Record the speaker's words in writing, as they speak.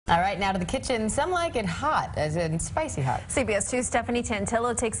All right, now to the kitchen. Some like it hot, as in spicy hot. CBS 2's Stephanie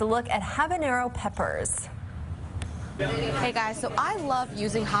Tantillo takes a look at habanero peppers. Hey guys, so I love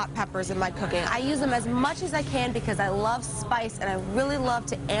using hot peppers in my cooking. I use them as much as I can because I love spice and I really love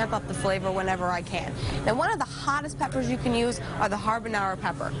to amp up the flavor whenever I can. Now, one of the hottest peppers you can use are the Habanero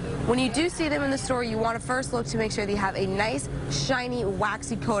pepper. When you do see them in the store, you want to first look to make sure they have a nice, shiny,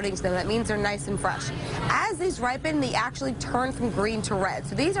 waxy coating to them. That means they're nice and fresh. As these ripen, they actually turn from green to red.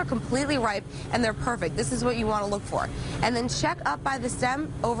 So these are completely ripe and they're perfect. This is what you want to look for. And then check up by the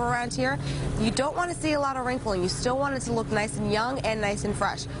stem over around here. You don't want to see a lot of wrinkling. You still want it to look nice and young and nice and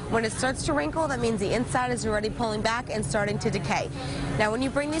fresh. When it starts to wrinkle, that means the inside is already pulling back and starting to decay. Now, when you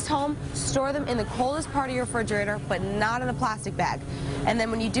bring these home, store them in the coldest part of your refrigerator, but not in a plastic bag. And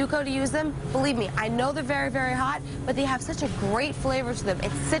then when you do go to use them, believe me, I know they're very, very hot, but they have such a great flavor to them.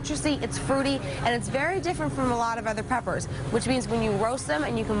 It's citrusy, it's fruity, and it's very different from a lot of other peppers, which means when you roast them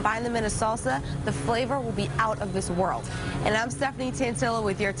and you combine them in a salsa, the flavor will be out of this world. And I'm Stephanie Tantillo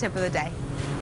with your tip of the day.